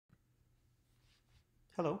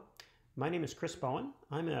Hello, my name is Chris Bowen.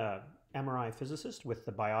 I'm a MRI physicist with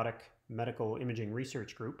the Biotic Medical Imaging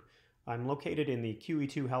Research Group. I'm located in the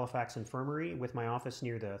QE2 Halifax Infirmary with my office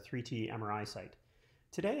near the 3T MRI site.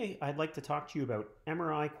 Today, I'd like to talk to you about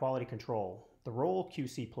MRI quality control, the role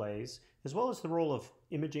QC plays, as well as the role of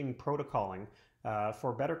imaging protocoling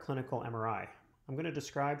for better clinical MRI. I'm going to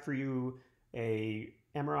describe for you a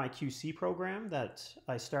MRI QC program that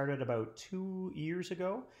I started about 2 years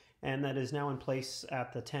ago and that is now in place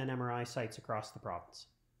at the 10 MRI sites across the province.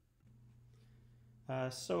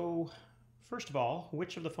 First of all,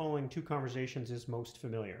 which of the following two conversations is most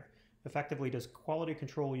familiar? Effectively, does quality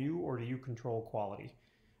control you or do you control quality?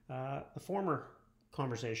 The former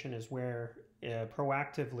conversation is where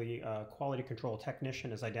proactively a quality control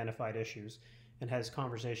technician has identified issues and has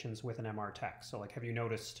conversations with an MR tech. So like, have you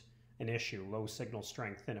noticed an issue, low signal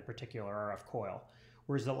strength in a particular RF coil?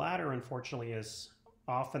 Whereas the latter, unfortunately, is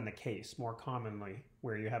often the case, more commonly,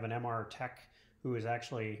 where you have an MR tech who is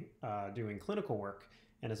actually doing clinical work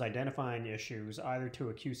and is identifying issues either to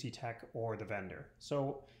a QC tech or the vendor.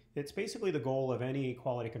 So it's basically the goal of any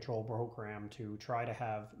quality control program to try to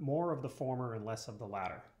have more of the former and less of the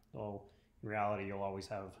latter, though in reality you'll always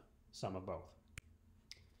have some of both.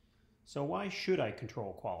 So why should I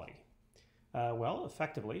control quality? Well,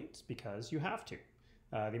 effectively, it's because you have to.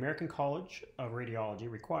 The American College of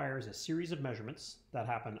Radiology requires a series of measurements that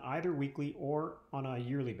happen either weekly or on a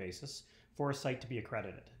yearly basis for a site to be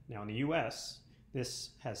accredited. Now in the US, this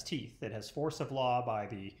has teeth. It has force of law by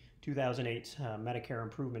the 2008 Medicare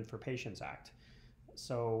Improvement for Patients Act.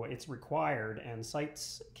 So it's required, and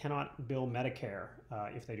sites cannot bill Medicare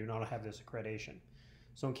if they do not have this accreditation.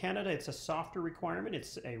 So in Canada, it's a softer requirement.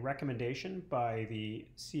 It's a recommendation by the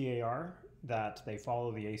CAR that they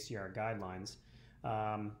follow the ACR guidelines.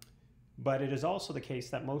 But it is also the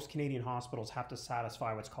case that most Canadian hospitals have to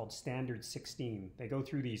satisfy what's called Standard 16. They go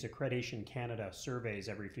through these Accreditation Canada surveys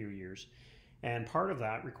every few years. And part of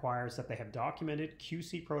that requires that they have documented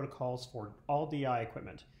QC protocols for all DI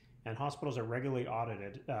equipment. And hospitals are regularly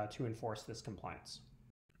audited to enforce this compliance.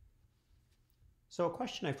 So a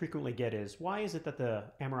question I frequently get is, why is it that the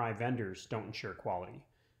MRI vendors don't ensure quality?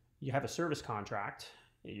 You have a service contract,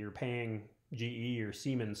 you're paying GE or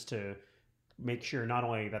Siemens to make sure not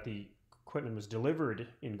only that the equipment was delivered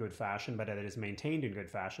in good fashion, but that it is maintained in good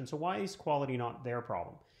fashion. So why is quality not their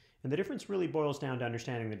problem? And the difference really boils down to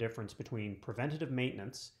understanding the difference between preventative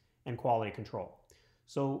maintenance and quality control.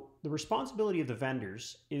 So the responsibility of the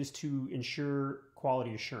vendors is to ensure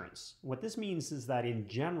quality assurance. What this means is that in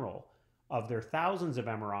general, of their thousands of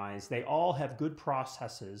MRIs, they all have good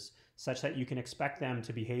processes such that you can expect them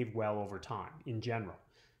to behave well over time in general.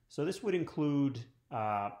 So this would include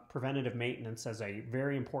preventative maintenance as a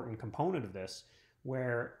very important component of this,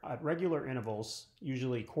 where at regular intervals,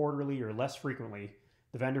 usually quarterly or less frequently,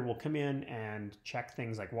 the vendor will come in and check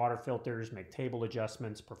things like water filters, make table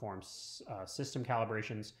adjustments, perform system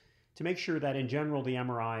calibrations to make sure that in general the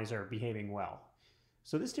MRIs are behaving well.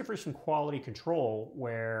 So this differs from quality control,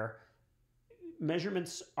 where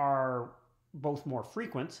measurements are both more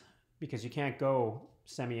frequent because you can't go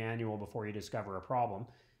semi-annual before you discover a problem,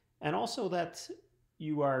 and also that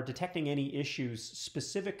you are detecting any issues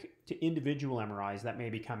specific to individual MRIs that may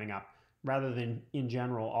be coming up, rather than in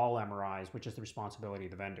general all MRIs, which is the responsibility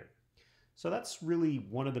of the vendor. So that's really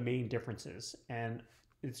one of the main differences, and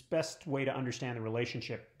it's best way to understand the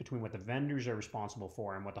relationship between what the vendors are responsible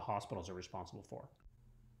for and what the hospitals are responsible for.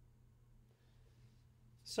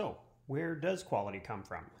 So where does quality come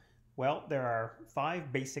from? Well, there are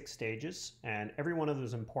 5 basic stages, and every one of them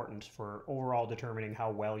is important for overall determining how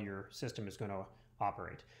well your system is going to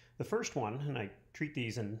operate. The first one, and I treat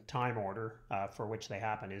these in time order for which they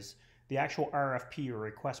happen, is the actual RFP, or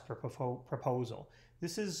request for proposal.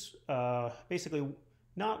 This is basically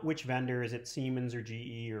not which vendor, is it Siemens or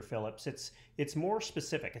GE or Philips. It's more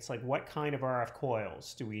specific. It's like, what kind of RF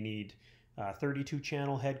coils do we need? 32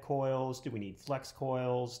 channel head coils? Do we need flex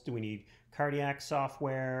coils? Do we need cardiac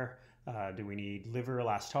software? Do we need liver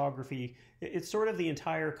elastography? It's sort of the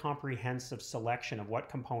entire comprehensive selection of what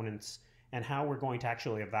components and how we're going to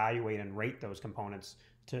actually evaluate and rate those components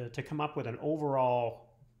to come up with an overall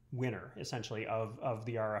winner, essentially, of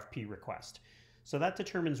the RFP request. So that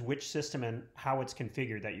determines which system and how it's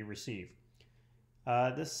configured that you receive.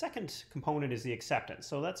 The second component is the acceptance.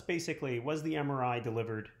 So that's basically, was the MRI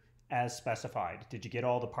delivered as specified? Did you get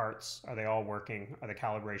all the parts? Are they all working? Are the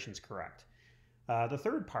calibrations correct? The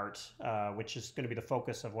third part, which is going to be the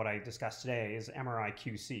focus of what I discussed today, is MRI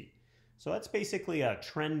QC. So that's basically a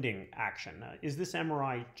trending action. Is this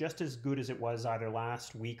MRI just as good as it was either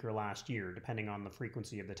last week or last year, depending on the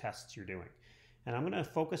frequency of the tests you're doing? And I'm going to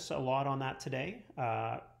focus a lot on that today,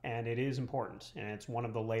 and it is important, and it's one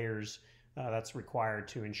of the layers that's required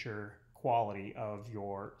to ensure quality of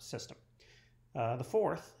your system. The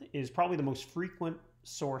fourth is probably the most frequent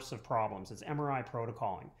source of problems. It's MRI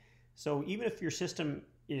protocoling. So even if your system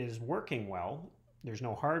is working well, there's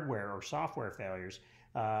no hardware or software failures,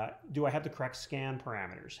 do I have the correct scan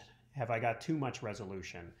parameters? Have I got too much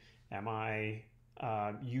resolution? Am I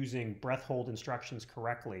using breath hold instructions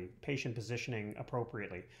correctly, patient positioning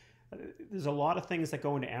appropriately? There's a lot of things that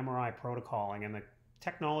go into MRI protocoling, and the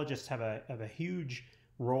technologists have a huge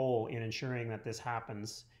role in ensuring that this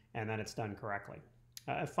happens and that it's done correctly.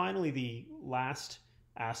 Finally, the last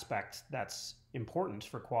aspect that's important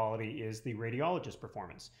for quality is the radiologist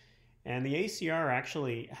performance. And the ACR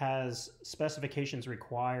actually has specifications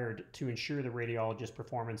required to ensure the radiologist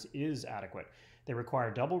performance is adequate. They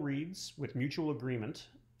require double reads with mutual agreement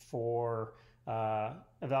for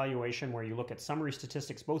evaluation, where you look at summary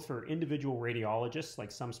statistics both for individual radiologists,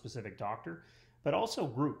 like some specific doctor, but also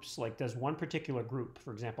groups, like does one particular group,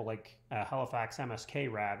 for example, like Halifax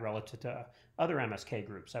MSK RAD relative to other MSK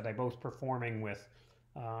groups, are they both performing with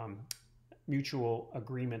mutual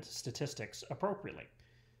agreement statistics appropriately?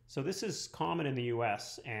 So this is common in the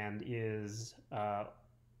US and is,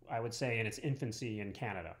 I would say, in its infancy in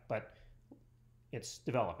Canada, but it's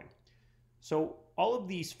developing. So all of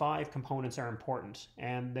these 5 components are important,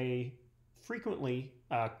 and they frequently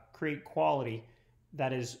create quality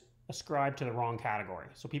that is ascribed to the wrong category.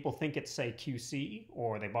 So people think it's, say, QC,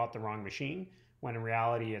 or they bought the wrong machine, when in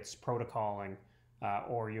reality it's protocoling,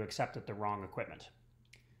 or you accepted the wrong equipment.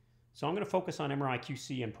 So I'm going to focus on MRI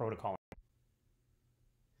QC and protocoling.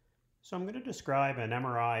 So I'm going to describe an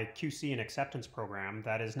MRI QC and acceptance program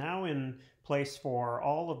that is now in place for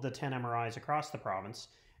all of the 10 MRIs across the province,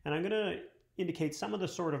 and I'm going to indicate some of the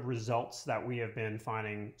sort of results that we have been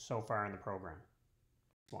finding so far in the program.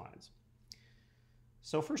 Slides.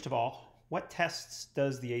 So first of all, what tests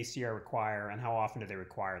does the ACR require, and how often do they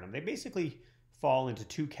require them? They basically fall into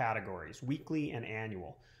 2 categories, weekly and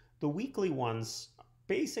annual. The weekly ones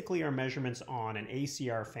basically are measurements on an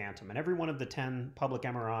ACR phantom, and every one of the 10 public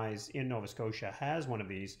MRIs in Nova Scotia has one of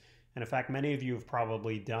these, and in fact many of you have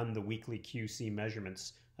probably done the weekly QC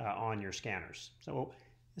measurements on your scanners. So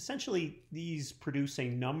essentially these produce a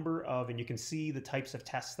number of, and you can see the types of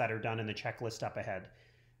tests that are done in the checklist up ahead.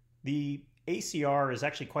 The ACR is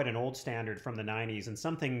actually quite an old standard from the 90s, and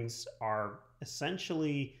some things are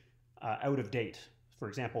essentially out of date. For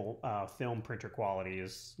example, film printer quality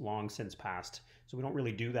is long since passed, so we don't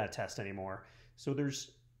really do that test anymore. So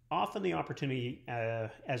there's often the opportunity,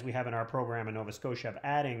 as we have in our program in Nova Scotia, of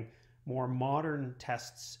adding more modern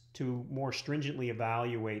tests to more stringently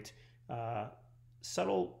evaluate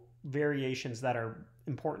subtle variations that are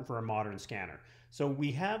important for a modern scanner. So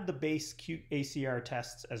we have the base ACR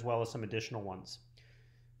tests as well as some additional ones.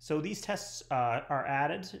 So these tests are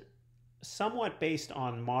added somewhat based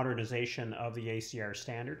on modernization of the ACR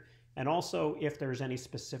standard, and also if there's any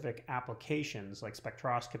specific applications like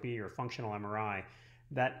spectroscopy or functional MRI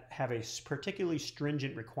that have a particularly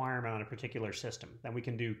stringent requirement on a particular system, then we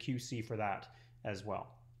can do QC for that as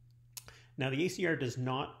well. Now, the ACR does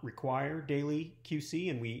not require daily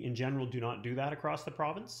QC, and we in general do not do that across the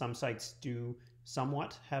province. Some sites do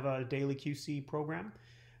somewhat have a daily QC program.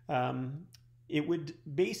 It would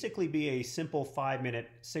basically be a simple 5-minute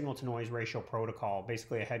signal-to-noise ratio protocol,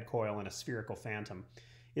 basically a head coil and a spherical phantom.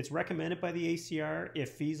 It's recommended by the ACR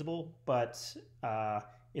if feasible, but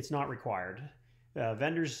it's not required.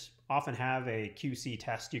 Vendors often have a QC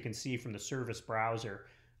test you can see from the service browser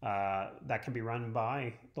that can be run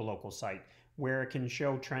by the local site, where it can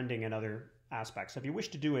show trending and other aspects. So if you wish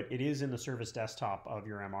to do it, it is in the service desktop of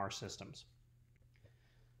your MR systems.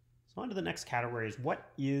 So on to the next category is,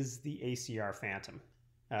 what is the ACR phantom?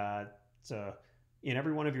 It's in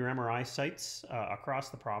every one of your MRI sites across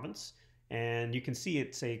the province, and you can see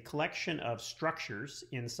it's a collection of structures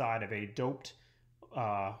inside of a doped,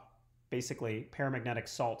 basically paramagnetic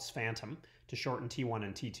salts phantom, to shorten T1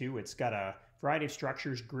 and T2. It's got a variety of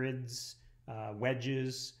structures, grids,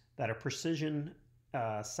 wedges that are precision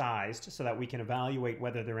sized so that we can evaluate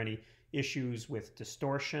whether there are any issues with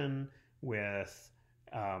distortion, with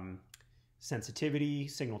sensitivity,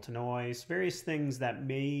 signal to noise, various things that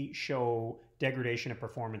may show degradation of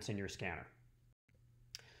performance in your scanner.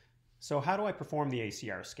 So how do I perform the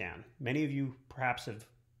ACR scan? Many of you perhaps have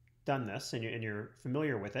done this and you're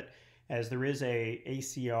familiar with it, as there is a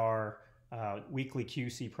ACR weekly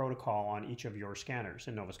QC protocol on each of your scanners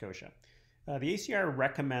in Nova Scotia. The ACR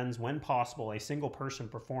recommends, when possible, a single person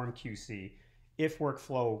perform QC if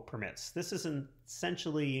workflow permits. This is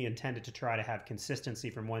essentially intended to try to have consistency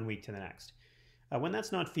from one week to the next. When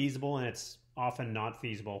that's not feasible, and it's often not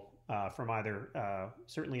feasible from either,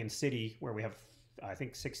 certainly in city where we have, I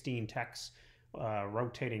think, 16 techs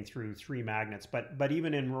rotating through 3 magnets, but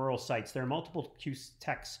even in rural sites, there are multiple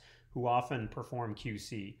techs who often perform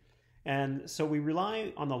QC. And so we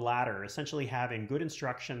rely on the latter, essentially having good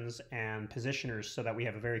instructions and positioners so that we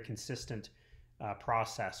have a very consistent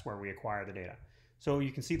process where we acquire the data. So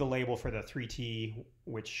you can see the label for the 3T,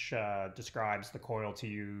 which describes the coil to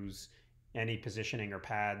use, any positioning or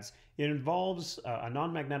pads. It involves a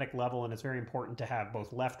non-magnetic level, and it's very important to have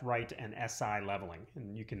both left, right, and SI leveling.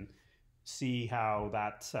 And you can see how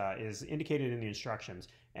that is indicated in the instructions.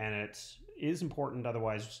 And it is important,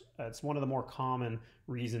 otherwise it's one of the more common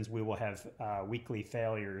reasons we will have weekly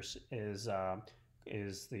failures is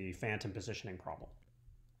the phantom positioning problem.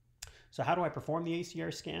 So how do I perform the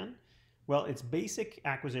ACR scan? Well, its basic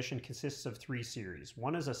acquisition consists of 3 series.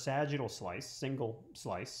 One is a sagittal slice, single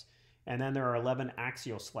slice, and then there are 11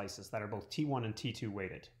 axial slices that are both T1 and T2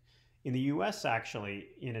 weighted. In the US, actually,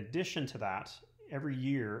 in addition to that, every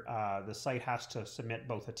year the site has to submit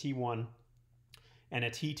both a T1 and a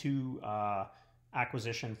T2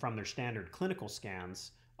 acquisition from their standard clinical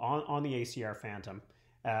scans on the ACR Phantom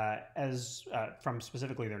from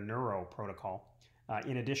specifically their neuro protocol,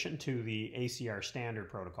 in addition to the ACR standard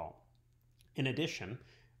protocol. In addition,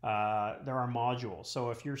 there are modules. So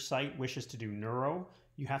if your site wishes to do neuro,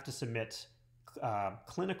 you have to submit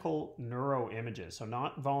clinical neuro images. So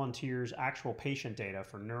not volunteers, actual patient data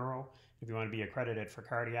for neuro. If you want to be accredited for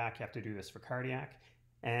cardiac, you have to do this for cardiac.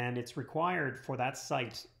 And it's required for that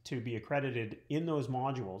site to be accredited in those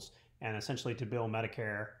modules and essentially to bill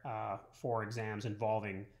Medicare for exams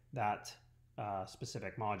involving that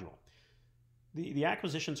specific module. The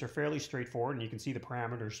acquisitions are fairly straightforward, and you can see the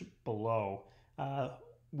parameters below.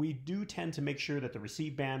 We do tend to make sure that the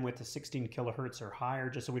receive bandwidth is 16 kilohertz or higher,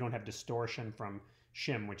 just so we don't have distortion from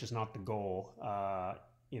shim, which is not the goal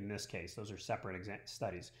in this case. Those are separate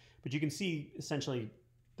studies. But you can see essentially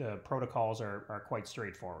the protocols are quite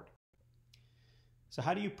straightforward. So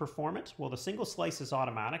how do you perform it? Well, the single slice is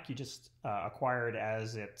automatic. You just acquire it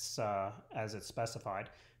as it's specified.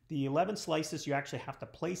 The 11 slices, you actually have to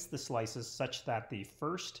place the slices such that the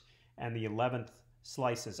first and the 11th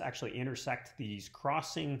slices actually intersect these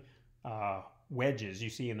crossing wedges you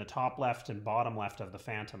see in the top left and bottom left of the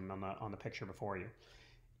Phantom on the picture before you.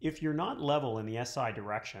 If you're not level in the SI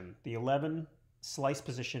direction, the 11 slice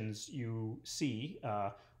positions you see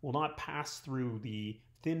will not pass through the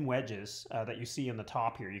thin wedges that you see in the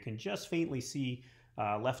top here. You can just faintly see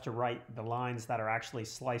left to right the lines that are actually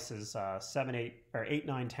slices 8,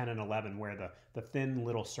 9, 10, and 11, where the thin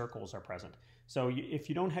little circles are present. So if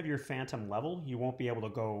you don't have your Phantom level, you won't be able to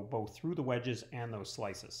go both through the wedges and those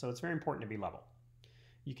slices. So it's very important to be level.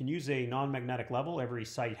 You can use a non-magnetic level. Every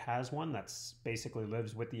site has one that's basically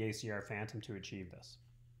lives with the ACR Phantom to achieve this.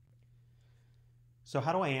 So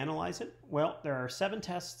how do I analyze it? Well, there are 7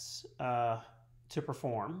 tests to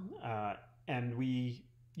perform, and we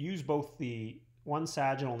use both the 1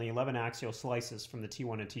 sagittal and the 11 axial slices from the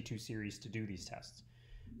T1 and T2 series to do these tests.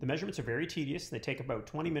 The measurements are very tedious. They take about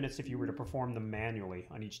 20 minutes if you were to perform them manually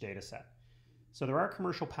on each data set. So there are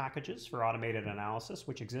commercial packages for automated analysis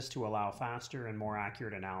which exist to allow faster and more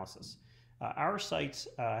accurate analysis. Our site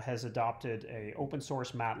has adopted an open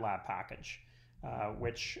source MATLAB package,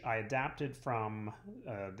 which I adapted from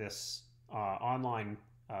this online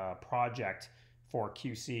project for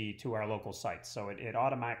QC to our local sites. So it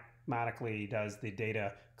automatically does the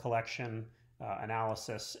data collection,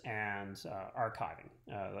 analysis, and archiving.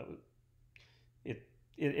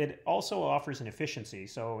 It also offers an efficiency.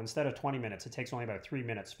 So instead of 20 minutes, it takes only about 3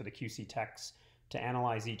 minutes for the QC techs to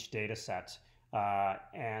analyze each data set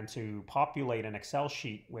and to populate an Excel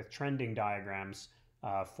sheet with trending diagrams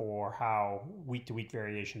for how week-to-week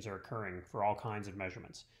variations are occurring for all kinds of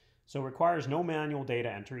measurements. So it requires no manual data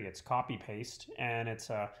entry. It's copy-paste, and it's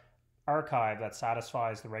an archive that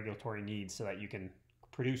satisfies the regulatory needs so that you can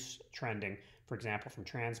produce trending, for example, from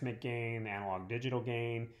transmit gain, analog digital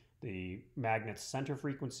gain, the magnet's center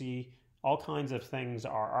frequency. All kinds of things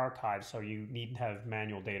are archived, so you needn't have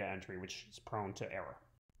manual data entry, which is prone to error.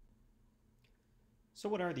 So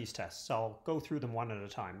what are these tests? I'll go through them one at a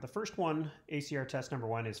time. The first one, ACR test number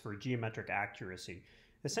 1, is for geometric accuracy.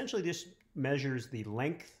 Essentially, this measures the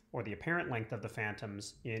length or the apparent length of the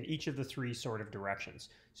phantoms in each of the 3 sort of directions.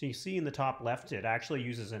 So you see in the top left, it actually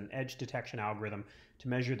uses an edge detection algorithm to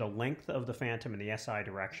measure the length of the phantom in the SI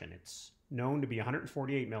direction. It's known to be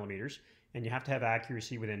 148 millimeters, and you have to have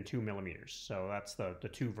accuracy within 2 millimeters. So that's the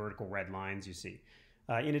 2 vertical red lines you see.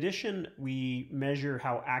 In addition, we measure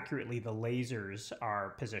how accurately the lasers are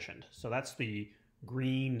positioned. So that's the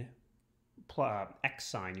green X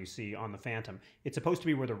sign you see on the Phantom, it's supposed to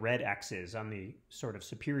be where the red X is, on the sort of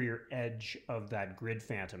superior edge of that grid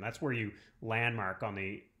Phantom. That's where you landmark on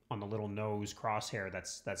the little nose crosshair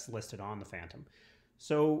that's listed on the Phantom.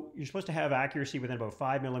 So you're supposed to have accuracy within about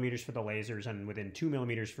 5 millimeters for the lasers and within 2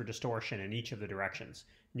 millimeters for distortion in each of the directions.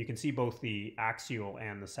 And you can see both the axial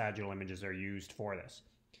and the sagittal images are used for this.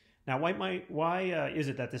 Now, why is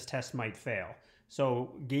it that this test might fail?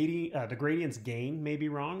 So the gradient's gain may be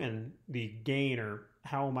wrong, and the gain, or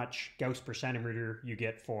how much Gauss per centimeter you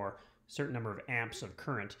get for a certain number of amps of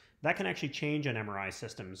current, that can actually change on MRI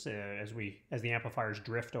systems as the amplifiers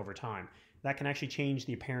drift over time. That can actually change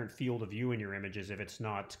the apparent field of view in your images if it's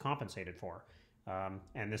not compensated for.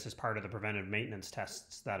 And this is part of the preventive maintenance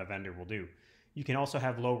tests that a vendor will do. You can also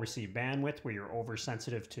have low receive bandwidth where you're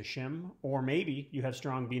oversensitive to shim, or maybe you have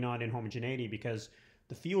strong B-naught inhomogeneity because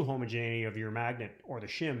the field homogeneity of your magnet or the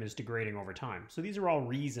shim is degrading over time. So these are all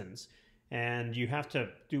reasons, and you have to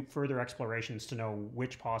do further explorations to know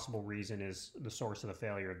which possible reason is the source of the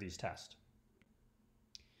failure of these tests.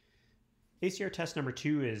 ACR test number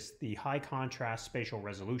 2 is the high contrast spatial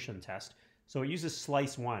resolution test. So it uses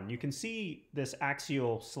slice 1. You can see this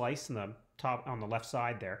axial slice in the top on the left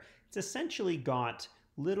side there. It's essentially got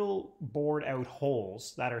little bored out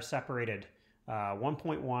holes that are separated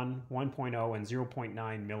 1.1, 1.0, and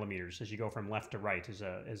 0.9 millimeters as you go from left to right,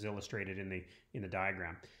 as illustrated in the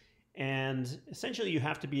diagram. And essentially you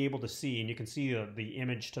have to be able to see, and you can see the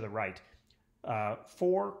image to the right,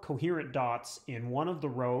 4 coherent dots in one of the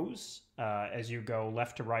rows as you go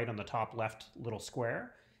left to right on the top left little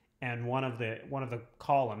square, and one of the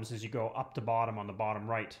columns as you go up to bottom on the bottom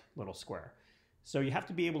right little square. So you have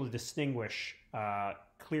to be able to distinguish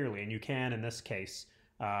clearly, and you can in this case,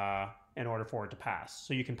 in order for it to pass.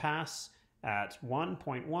 So you can pass at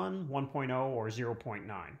 1.1, 1.0, or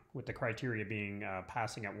 0.9, with the criteria being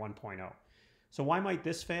passing at 1.0. So why might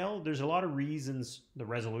this fail? There's a lot of reasons the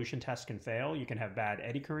resolution test can fail. You can have bad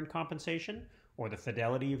eddy current compensation, or the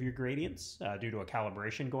fidelity of your gradients due to a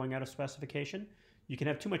calibration going out of specification. You can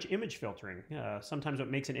have too much image filtering. Sometimes what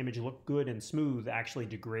makes an image look good and smooth actually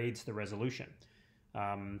degrades the resolution.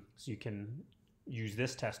 So you can use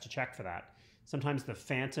this test to check for that. Sometimes the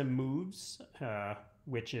phantom moves,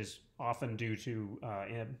 which is often due to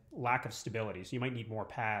lack of stability. So you might need more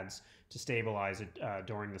pads to stabilize it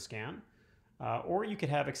during the scan. Or you could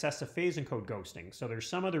have excessive phase encode ghosting. So there's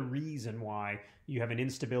some other reason why you have an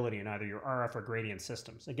instability in either your RF or gradient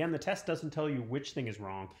systems. Again, the test doesn't tell you which thing is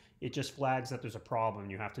wrong. It just flags that there's a problem.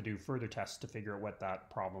 You have to do further tests to figure out what that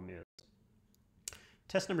problem is.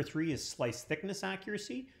 Test number 3 is slice thickness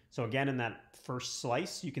accuracy. So again, in that first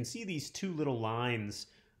slice, you can see these 2 little lines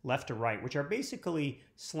left to right, which are basically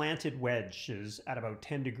slanted wedges at about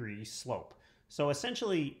 10 degrees slope. So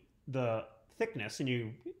essentially the thickness, and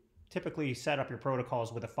you typically set up your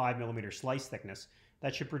protocols with a 5 millimeter slice thickness,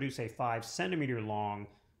 that should produce a 5 centimeter long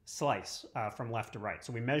slice from left to right.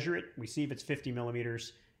 So we measure it, we see if it's 50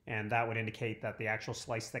 millimeters, and that would indicate that the actual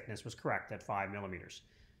slice thickness was correct at 5 millimeters.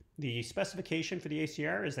 The specification for the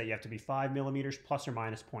ACR is that you have to be 5 millimeters plus or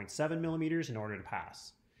minus 0.7 millimeters in order to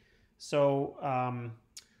pass. So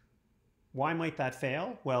why might that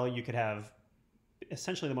fail? Well, you could have,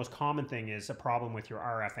 essentially the most common thing is a problem with your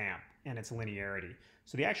RF amp and its linearity.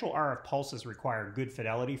 So the actual RF pulses require good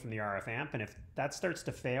fidelity from the RF amp, and if that starts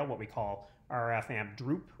to fail, what we call RF amp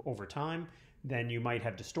droop over time, then you might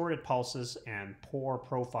have distorted pulses and poor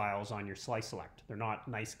profiles on your slice select. They're not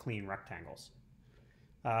nice, clean rectangles.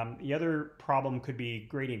 The other problem could be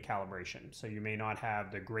gradient calibration. So you may not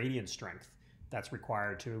have the gradient strength that's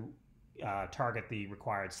required to target the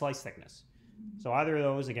required slice thickness. So either of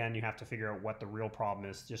those, again, you have to figure out what the real problem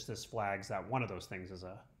is. Just this flags that one of those things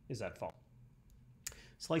is at fault.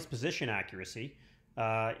 Slice position accuracy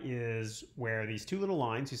is where these 2 little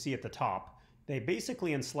lines you see at the top, they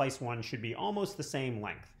basically in slice 1 should be almost the same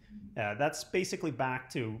length. That's basically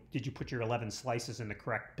back to, did you put your 11 slices in the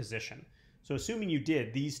correct position? So assuming you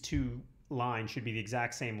did, these 2 lines should be the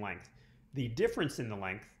exact same length. The difference in the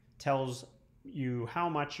length tells you how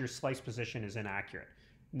much your slice position is inaccurate.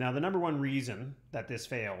 Now, the number one reason that this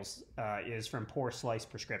fails is from poor slice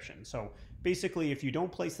prescription. So basically, if you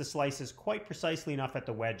don't place the slices quite precisely enough at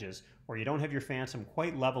the wedges, or you don't have your phantom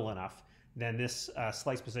quite level enough, then this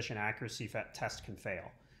slice position accuracy test can fail.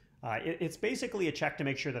 It's basically a check to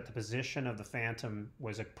make sure that the position of the phantom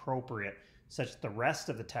was appropriate, such that the rest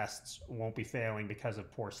of the tests won't be failing because of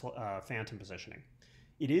poor phantom positioning.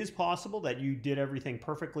 It is possible that you did everything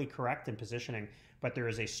perfectly correct in positioning, but there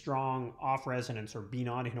is a strong off-resonance or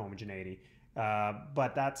B-naught inhomogeneity,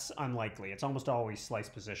 but that's unlikely. It's almost always slice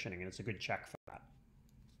positioning, and it's a good check for that.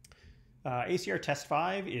 ACR test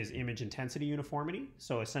 5 is image intensity uniformity.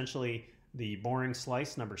 So essentially the boring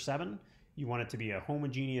slice number 7, you want it to be a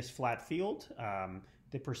homogeneous flat field.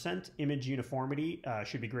 The percent image uniformity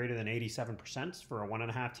should be greater than 87% for a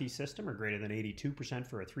 1.5T system or greater than 82%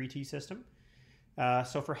 for a 3T system.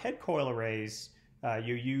 So for head coil arrays,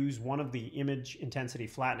 you use one of the image intensity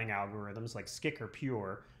flattening algorithms like SCIC or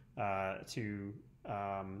Pure to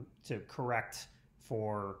correct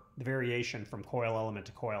for the variation from coil element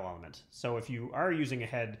to coil element. So if you are using a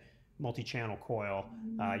head multi-channel coil,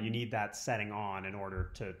 you need that setting on in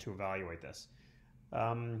order to evaluate this.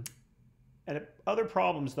 And other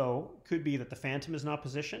problems, though, could be that the phantom is not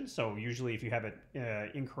positioned. So usually if you have it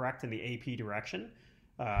incorrect in the AP direction,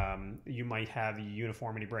 you might have a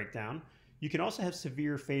uniformity breakdown. You can also have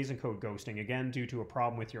severe phase encode ghosting, again, due to a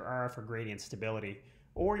problem with your RF or gradient stability.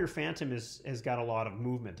 Or your phantom has got a lot of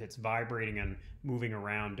movement. It's vibrating and moving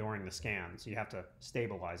around during the scan, so you have to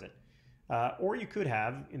stabilize it. Or you could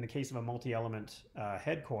have, in the case of a multi-element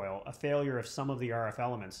head coil, a failure of some of the RF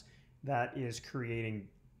elements that is creating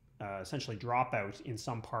essentially dropout in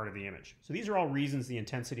some part of the image. So these are all reasons the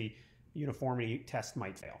intensity uniformity test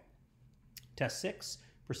might fail. Test 6,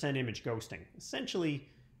 percent image ghosting. Essentially,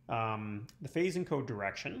 the phase encode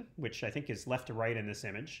direction, which I think is left to right in this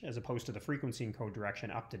image, as opposed to the frequency encode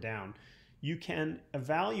direction up to down, you can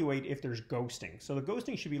evaluate if there's ghosting. So the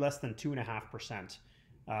ghosting should be less than 2.5%.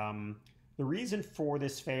 The reason for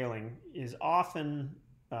this failing is often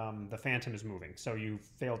the phantom is moving, so you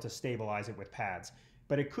fail to stabilize it with pads.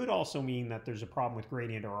 But it could also mean that there's a problem with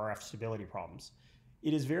gradient or RF stability problems.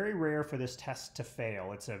 It is very rare for this test to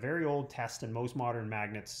fail. It's a very old test, and most modern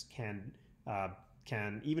magnets can,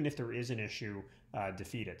 even if there is an issue,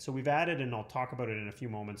 defeat it. So we've added, and I'll talk about it in a few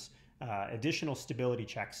moments, additional stability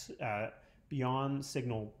checks beyond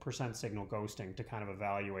percent signal ghosting to kind of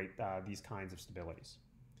evaluate these kinds of stabilities.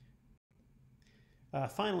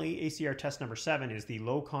 Finally, ACR test number 7 is the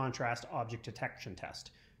low contrast object detection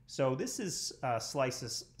test. So this is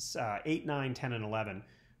slices 8, 9, 10, and 11,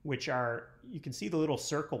 which are, you can see the little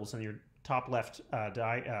circles in your top left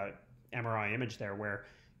MRI image there, where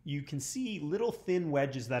you can see little thin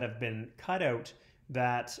wedges that have been cut out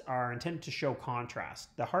that are intended to show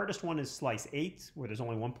contrast. The hardest one is slice 8, where there's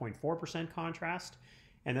only 1.4% contrast,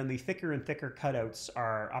 and then the thicker and thicker cutouts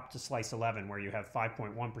are up to slice 11, where you have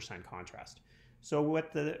 5.1% contrast. So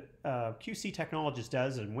what the QC technologist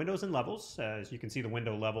does in windows and levels, as you can see the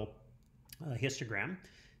window level histogram,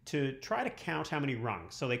 to try to count how many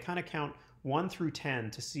rungs. So they kind of count 1 through 10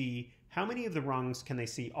 to see how many of the rungs can they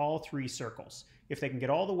see all 3 circles. If they can get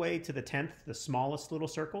all the way to the 10th, the smallest little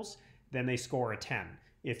circles, then they score a 10.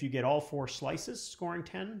 If you get all 4 slices scoring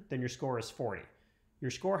 10, then your score is 40. Your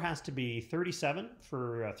score has to be 37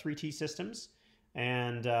 for 3T systems,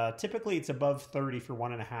 and typically it's above 30 for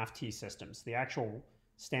 1.5T systems. The actual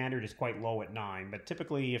standard is quite low at 9, but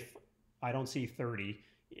typically if I don't see 30,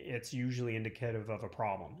 it's usually indicative of a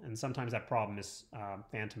problem, and sometimes that problem is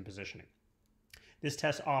phantom positioning. This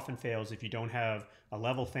test often fails if you don't have a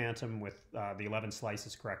level phantom with the 11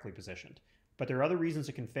 slices correctly positioned. But there are other reasons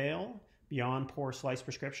it can fail beyond poor slice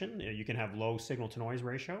prescription. You can have low signal to noise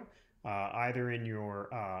ratio, either in your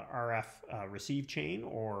RF receive chain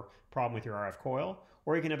or problem with your RF coil,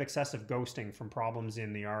 or you can have excessive ghosting from problems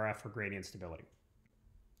in the RF or gradient stability.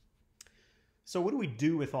 So what do we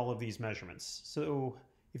do with all of these measurements? So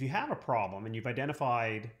if you have a problem and you've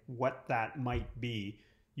identified what that might be,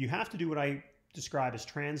 you have to do what I describe as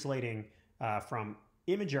translating from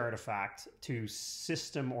image artifact to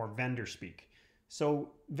system or vendor speak. So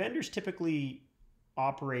vendors typically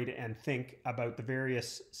operate and think about the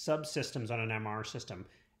various subsystems on an MR system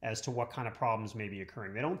as to what kind of problems may be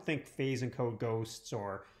occurring. They don't think phase encode ghosts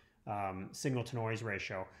or signal to noise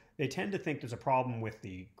ratio. They tend to think there's a problem with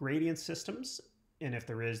the gradient systems, and if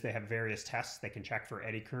there is, they have various tests. They can check for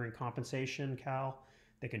eddy current compensation,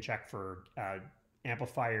 They can check for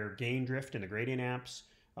amplifier gain drift in the gradient amps,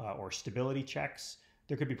 or stability checks.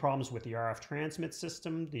 There could be problems with the RF transmit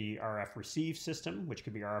system, the RF receive system, which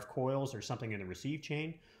could be RF coils or something in the receive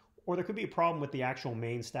chain. Or there could be a problem with the actual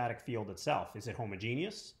main static field itself. Is it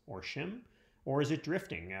homogeneous or shim? Or is it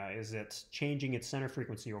drifting? Is it changing its center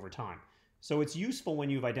frequency over time? So it's useful when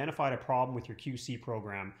you've identified a problem with your QC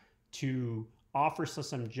program to offer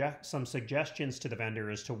some suggestions to the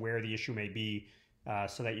vendor as to where the issue may be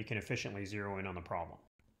so that you can efficiently zero in on the problem.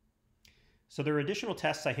 So there are additional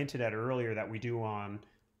tests I hinted at earlier that we do on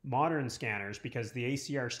modern scanners because the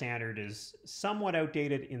ACR standard is somewhat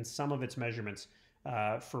outdated in some of its measurements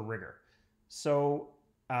for rigor. So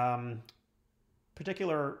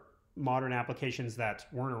particular modern applications that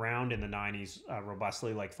weren't around in the 90s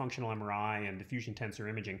robustly, like functional MRI and diffusion tensor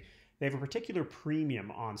imaging, they have a particular premium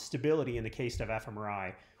on stability in the case of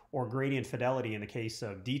fMRI or gradient fidelity in the case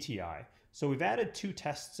of DTI. So we've added 2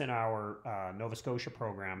 tests in our Nova Scotia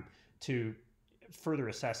program to further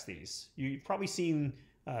assess these. You've probably seen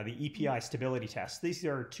the EPI stability test. These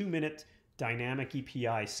are 2-minute dynamic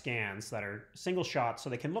EPI scans that are single shots, so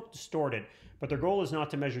they can look distorted, but their goal is not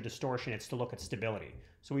to measure distortion, it's to look at stability.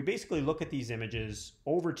 So we basically look at these images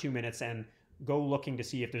over 2 minutes and go looking to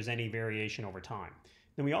see if there's any variation over time.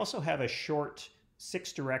 Then we also have a short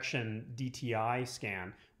 6-direction DTI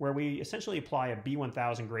scan where we essentially apply a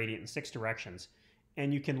B1000 gradient in 6 directions,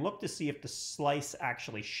 and you can look to see if the slice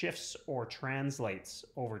actually shifts or translates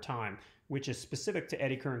over time, which is specific to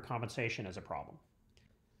eddy current compensation as a problem.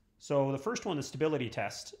 So the first one, the stability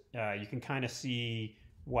test, you can kind of see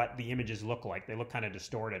what the images look like. They look kind of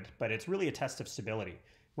distorted, but it's really a test of stability.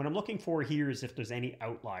 What I'm looking for here is if there's any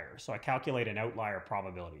outlier. So I calculate an outlier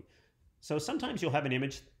probability. So sometimes you'll have an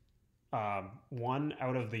image, 1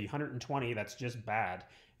 out of the 120 that's just bad.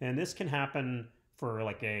 And this can happen for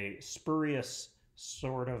like a spurious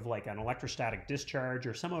sort of like an electrostatic discharge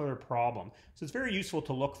or some other problem. So it's very useful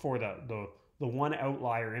to look for the one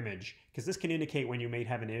outlier image, because this can indicate when you may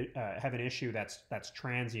have an issue that's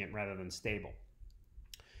transient rather than stable.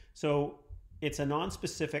 So it's a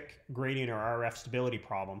non-specific gradient or RF stability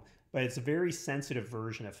problem, but it's a very sensitive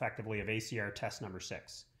version effectively of ACR test number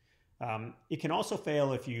 6. It can also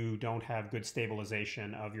fail if you don't have good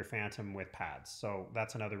stabilization of your phantom with pads. So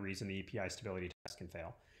that's another reason the EPI stability test can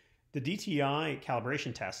fail. The DTI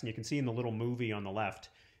calibration test, and you can see in the little movie on the left,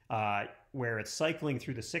 where it's cycling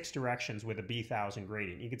through the 6 directions with a B1000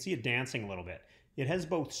 gradient. You can see it dancing a little bit. It has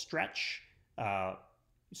both stretch,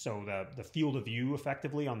 so the field of view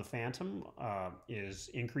effectively on the phantom is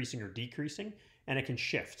increasing or decreasing, and it can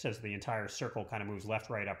shift as the entire circle kind of moves left,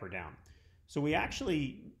 right, up, or down. So we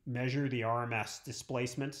actually measure the RMS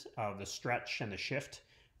displacement of the stretch and the shift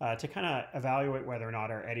to kind of evaluate whether or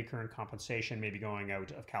not our eddy current compensation may be going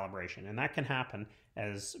out of calibration. And that can happen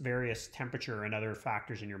as various temperature and other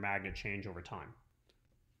factors in your magnet change over time.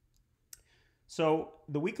 So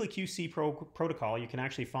the weekly QC protocol you can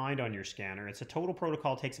actually find on your scanner. It's a total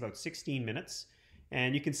protocol, takes about 16 minutes.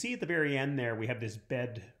 And you can see at the very end there, we have this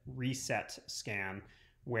bed reset scan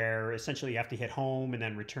where essentially you have to hit home and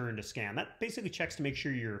then return to scan. That basically checks to make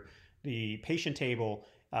sure the patient table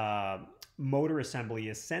motor assembly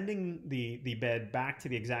is sending the bed back to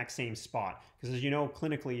the exact same spot. Because as you know,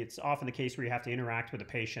 clinically, it's often the case where you have to interact with the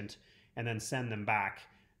patient and then send them back,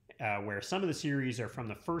 where some of the series are from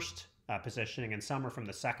the first positioning and some are from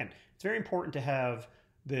the second. It's very important to have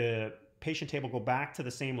the patient table go back to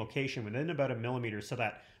the same location within about 1 millimeter so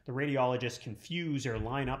that the radiologist can fuse or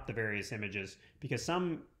line up the various images, because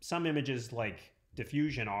some images like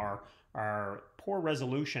diffusion are poor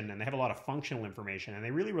resolution and they have a lot of functional information, and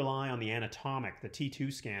they really rely on the anatomic, the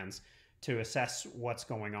T2 scans, to assess what's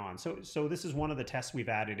going on. So this is one of the tests we've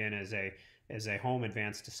added in as a home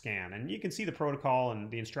advanced scan, and you can see the protocol and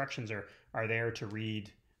the instructions are there to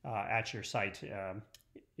read at your site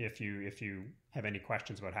if you have any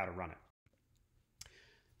questions about how to run it.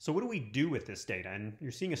 So what do we do with this data? And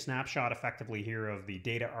you're seeing a snapshot effectively here of the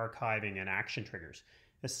data archiving and action triggers.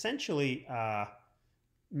 Essentially, any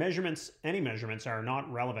measurements are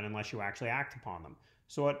not relevant unless you actually act upon them.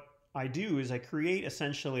 So what I do is I create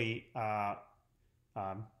essentially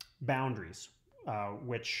boundaries,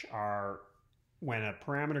 which are when a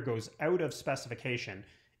parameter goes out of specification,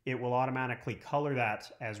 it will automatically color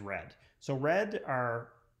that as red. So red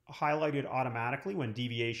are highlighted automatically when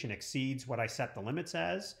deviation exceeds what I set the limits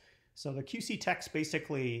as. So the QC techs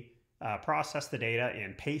basically process the data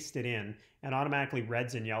and paste it in, and automatically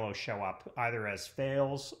reds and yellows show up either as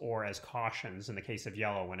fails or as cautions in the case of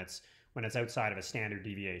yellow when it's outside of a standard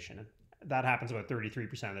deviation. That happens about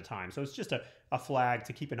 33% of the time. So it's just a flag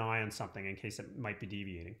to keep an eye on something in case it might be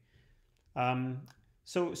deviating.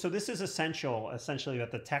 So this is essentially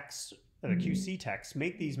that the QC techs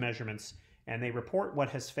make these measurements and they report what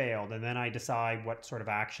has failed, and then I decide what sort of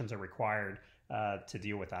actions are required to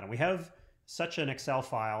deal with that. And we have such an Excel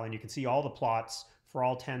file, and you can see all the plots for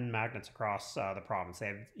all 10 magnets across the province.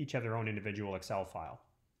 They each have their own individual Excel file.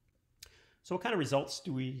 So what kind of results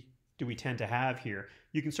do we tend to have here?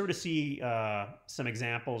 You can sort of see some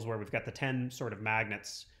examples where we've got the 10 sort of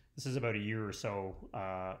magnets. This is about a year or so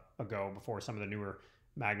ago, before some of the newer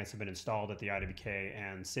magnets have been installed at the IWK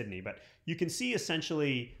and Sydney. But you can see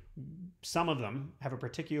essentially some of them have a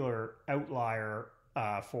particular outlier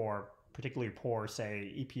for particularly poor,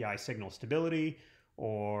 say, EPI signal stability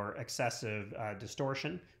or excessive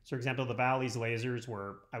distortion. So for example, the Valley's lasers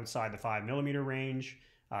were outside the 5 millimeter range.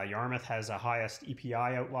 Yarmouth has a highest EPI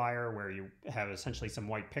outlier where you have essentially some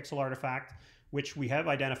white pixel artifact, which we have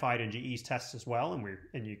identified in GE's tests as well.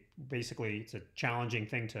 And you basically, it's a challenging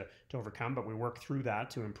thing to overcome, but we work through that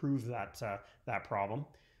to improve that problem.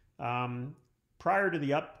 Prior to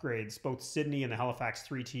the upgrades, both Sydney and the Halifax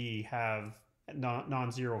 3T have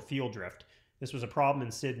non-zero field drift. This was a problem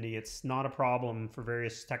in Sydney. It's not a problem for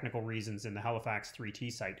various technical reasons in the Halifax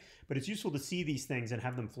 3T site, but it's useful to see these things and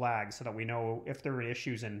have them flagged so that we know if there are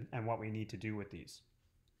issues and what we need to do with these.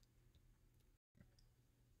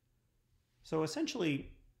 So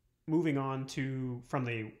essentially, moving on from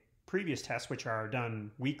the previous tests, which are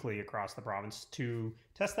done weekly across the province, to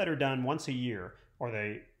tests that are done once a year, or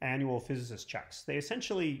the annual physicist checks. They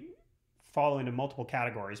essentially fall into multiple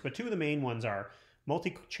categories, but two of the main ones are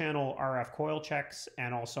multi-channel RF coil checks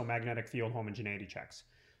and also magnetic field homogeneity checks.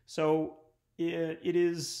 So it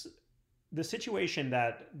is the situation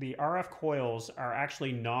that the RF coils are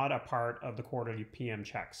actually not a part of the quarterly PM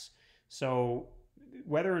checks. So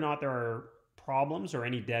whether or not there are problems or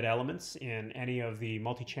any dead elements in any of the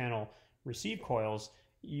multi-channel receive coils,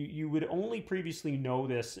 you would only previously know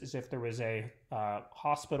this as if there was a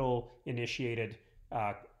hospital-initiated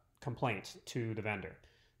complaint to the vendor.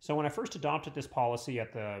 So when I first adopted this policy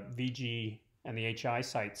at the VG and the HI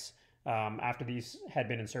sites, after these had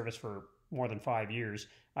been in service for more than 5 years,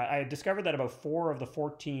 I discovered that about 4 of the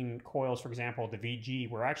 14 coils, for example, at the VG,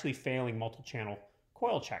 were actually failing multi-channel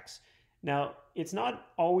coil checks. Now, it's not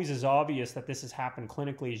always as obvious that this has happened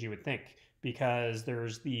clinically as you would think, because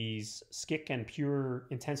there's these SCIC and pure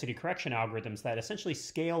intensity correction algorithms that essentially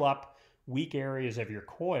scale up weak areas of your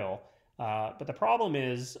coil. But the problem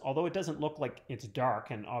is, although it doesn't look like it's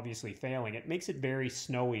dark and obviously failing, it makes it very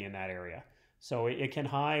snowy in that area. So it can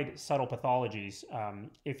hide subtle pathologies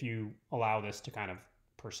if you allow this to kind of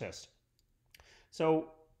persist.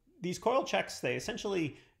 So these coil checks,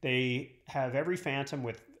 they have every phantom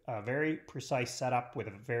with a very precise setup with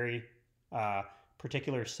a very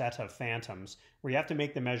particular set of phantoms where you have to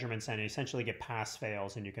make the measurements and essentially get pass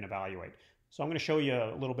fails and you can evaluate. So I'm going to show you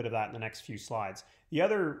a little bit of that in the next few slides. The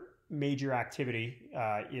other major activity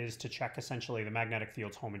is to check essentially the magnetic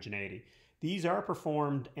field's homogeneity. These are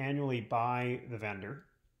performed annually by the vendor,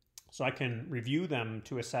 so I can review them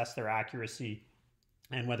to assess their accuracy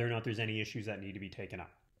and whether or not there's any issues that need to be taken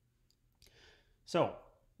up. So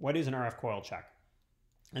what is an RF coil check?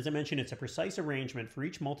 As I mentioned, it's a precise arrangement for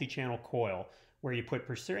each multi-channel coil where you put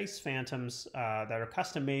precise phantoms that are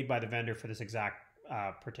custom made by the vendor for this exact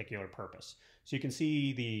particular purpose. So you can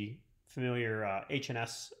see the familiar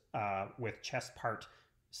H&S with chest part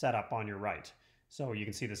setup on your right. So you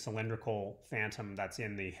can see the cylindrical phantom that's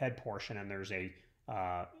in the head portion, and there's a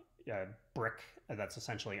brick that's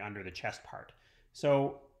essentially under the chest part.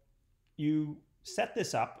 So you set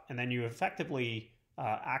this up, and then you effectively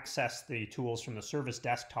access the tools from the service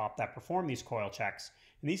desktop that perform these coil checks.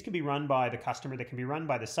 And these can be run by the customer, they can be run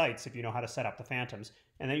by the sites if you know how to set up the phantoms,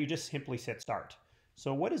 and then you just simply hit start.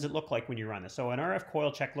 So what does it look like when you run this? So an RF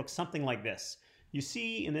coil check looks something like this. You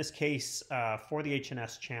see in this case for the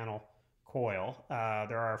H&S channel coil,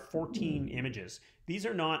 there are 14 images. These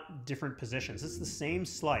are not different positions. It's the same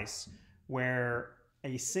slice where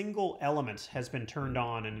a single element has been turned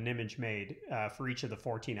on and an image made for each of the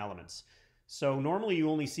 14 elements. So normally you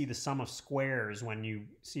only see the sum of squares when you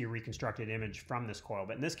see a reconstructed image from this coil,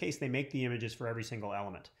 but in this case they make the images for every single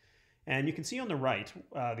element. And you can see on the right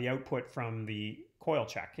the output from the coil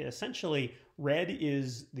check. Essentially, red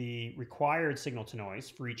is the required signal to noise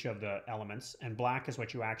for each of the elements, and black is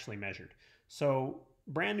what you actually measured. So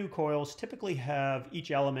brand new coils typically have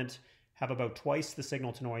each element have about twice the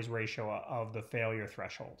signal to noise ratio of the failure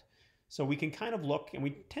threshold. So we can kind of look, and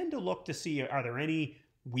we tend to look to see, are there any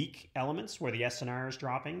weak elements where the SNR is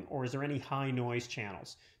dropping, or is there any high noise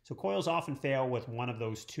channels? So coils often fail with one of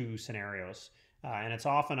those two scenarios, and it's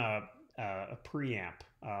often a preamp,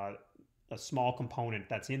 a small component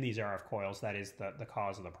that's in these RF coils that is the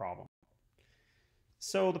cause of the problem.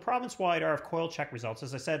 So the province-wide RF coil check results,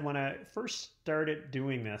 as I said, when I first started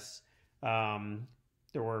doing this,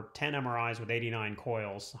 there were 10 MRIs with 89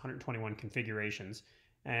 coils, 121 configurations,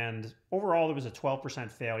 and overall there was a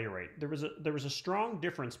 12% failure rate. There was a strong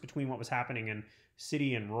difference between what was happening in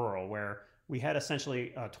city and rural, where we had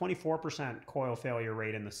essentially a 24% coil failure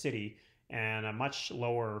rate in the city and a much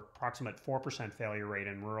lower, approximate 4% failure rate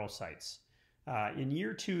in rural sites. In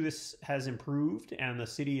year 2, this has improved, and the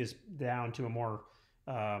city is down to a more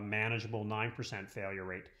manageable 9% failure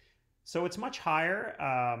rate. So it's much higher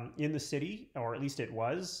in the city, or at least it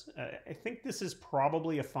was. I think this is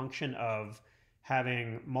probably a function of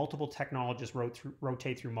having multiple technologists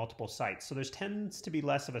rotate through multiple sites. So there tends to be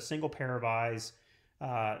less of a single pair of eyes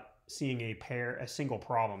seeing a single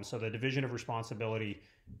problem. So the division of responsibility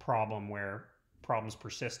problem where problems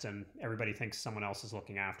persist and everybody thinks someone else is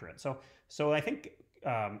looking after it. So I think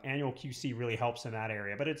annual QC really helps in that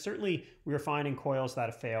area, but it's certainly, we're finding coils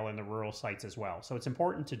that fail in the rural sites as well. So it's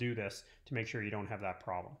important to do this to make sure you don't have that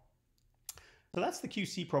problem. So that's the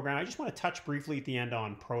QC program. I just want to touch briefly at the end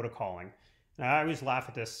on protocoling. Now, I always laugh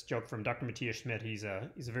at this joke from Dr. Matthias Schmidt. He's a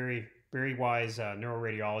very, very wise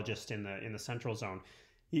neuroradiologist in the central zone.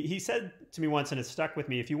 He said to me once, and it stuck with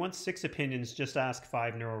me, if you want 6 opinions, just ask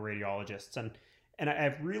 5 neuroradiologists. And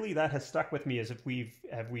I've really, that has stuck with me as if we've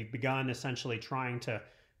begun essentially trying to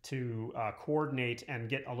coordinate and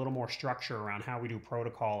get a little more structure around how we do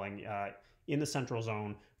protocoling in the central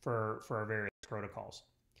zone for our various protocols.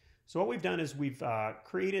 So what we've done is we've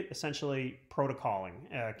created essentially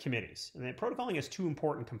protocoling committees. And protocoling has 2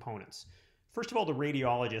 important components. First of all, the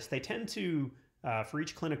radiologists, they tend to, for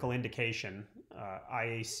each clinical indication,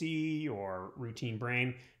 IAC or routine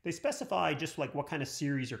brain, they specify just like what kind of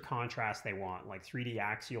series or contrast they want, like 3D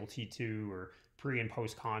axial T2 or pre and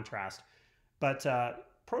post contrast. But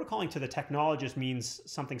protocoling to the technologist means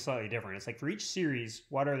something slightly different. It's like for each series,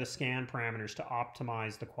 what are the scan parameters to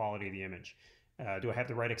optimize the quality of the image? Do I have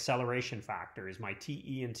the right acceleration factor? Is my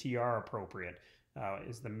TE and TR appropriate?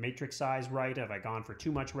 Is the matrix size right? Have I gone for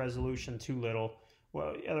too much resolution, too little?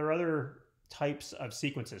 Well, are there other types of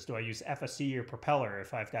sequences? Do I use FSE or propeller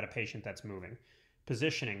if I've got a patient that's moving?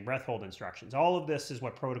 Positioning, breath hold instructions. All of this is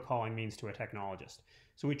what protocoling means to a technologist.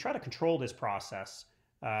 So we try to control this process.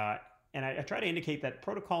 And I try to indicate that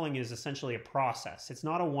protocoling is essentially a process. It's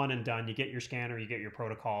not a one and done. You get your scanner, you get your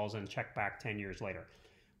protocols, and check back 10 years later.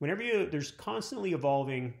 There's constantly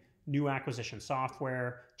evolving new acquisition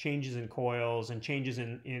software, changes in coils, and changes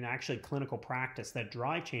in actually clinical practice that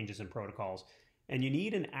drive changes in protocols. And you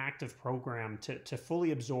need an active program to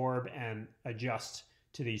fully absorb and adjust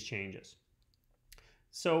to these changes.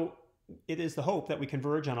 So it is the hope that we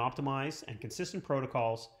converge on optimized and consistent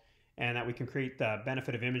protocols and that we can create the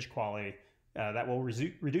benefit of image quality that will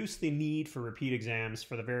reduce the need for repeat exams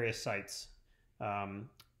for the various sites and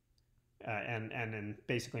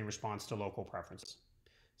basically in response to local preferences.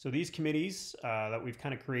 So these committees that we've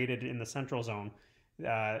kind of created in the central zone,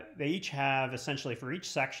 they each have essentially for each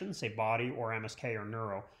section, say body or MSK or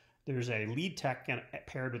neuro, there's a lead tech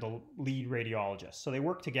paired with a lead radiologist. So they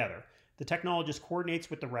work together. The technologist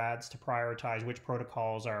coordinates with the RADs to prioritize which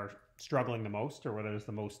protocols are struggling the most or where there's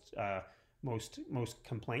the most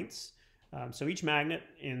complaints. So each magnet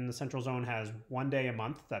in the central zone has 1 day a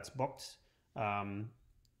month that's booked.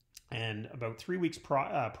 And about 3 weeks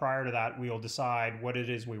prior to that, we'll decide what it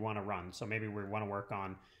is we want to run. So maybe we want to work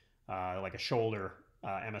on like a shoulder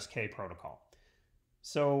MSK protocol.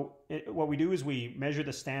 So what we do is we measure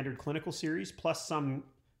the standard clinical series plus some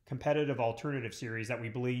competitive alternative series that we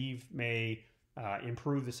believe may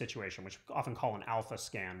improve the situation, which we often call an alpha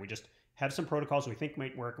scan. We just have some protocols we think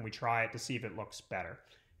might work and we try it to see if it looks better.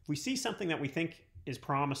 If we see something that we think is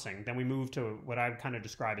promising, then we move to what I would kind of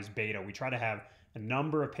describe as beta. We try to have a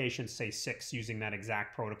number of patients, say 6, using that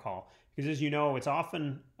exact protocol. Because as you know, it's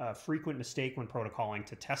often a frequent mistake when protocoling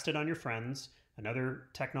to test it on your friends, another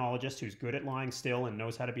technologist who's good at lying still and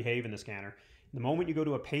knows how to behave in the scanner. The moment you go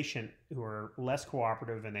to a patient who are less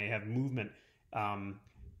cooperative and they have movement,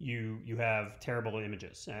 you have terrible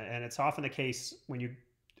images. And it's often the case when you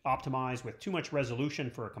optimize with too much resolution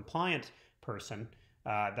for a compliant person,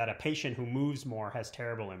 that a patient who moves more has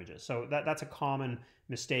terrible images. So that's a common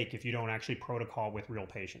mistake if you don't actually protocol with real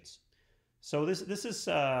patients. So this is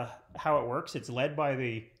how it works. It's led by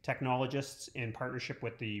the technologists in partnership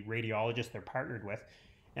with the radiologist they're partnered with.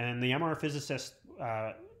 And the MR physicist,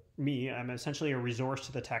 I'm essentially a resource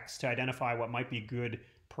to the techs to identify what might be good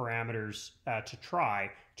parameters to try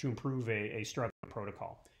to improve a struggling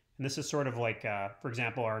protocol. And this is sort of like, for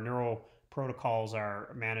example, our neuro protocols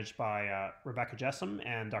are managed by Rebecca Jessam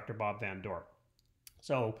and Dr. Bob Van Dorp.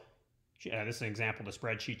 So this is an example of the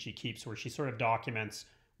spreadsheet she keeps where she sort of documents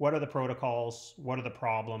what are the protocols, what are the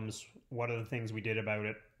problems, what are the things we did about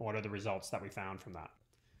it, what are the results that we found from that.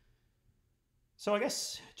 So I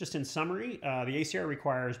guess just in summary, the ACR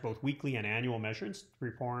requires both weekly and annual measurements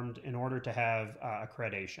performed in order to have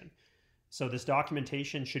accreditation. So this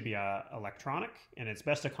documentation should be electronic and it's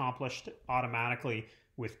best accomplished automatically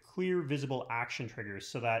with clear visible action triggers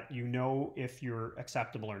so that you know if you're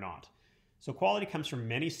acceptable or not. So quality comes from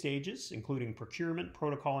many stages, including procurement,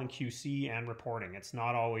 protocoling, QC, and reporting. It's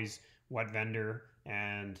not always what vendor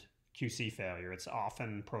and QC failure. It's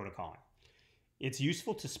often protocoling. It's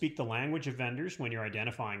useful to speak the language of vendors when you're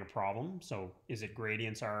identifying a problem. So is it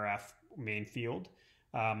gradients RF main field?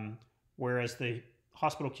 Whereas the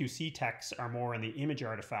hospital QC techs are more in the image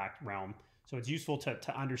artifact realm. So it's useful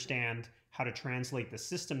to understand how to translate the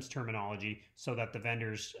systems terminology so that the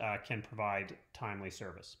vendors can provide timely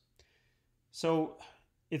service. So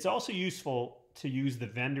it's also useful to use the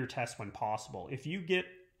vendor test when possible. If you get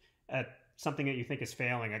something that you think is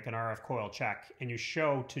failing, like an RF coil check, and you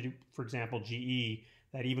show to, for example, GE,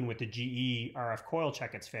 that even with the GE RF coil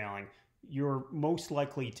check it's failing, you're most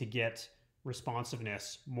likely to get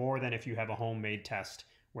responsiveness more than if you have a homemade test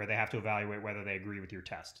where they have to evaluate whether they agree with your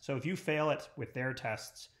test. So if you fail it with their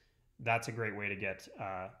tests, that's a great way to get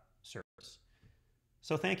service.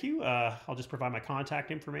 So thank you. I'll just provide my contact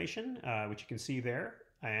information, which you can see there.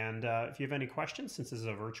 And if you have any questions, since this is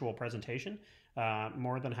a virtual presentation,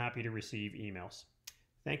 more than happy to receive emails.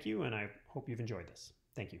 Thank you, and I hope you've enjoyed this.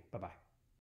 Thank you. Bye-bye.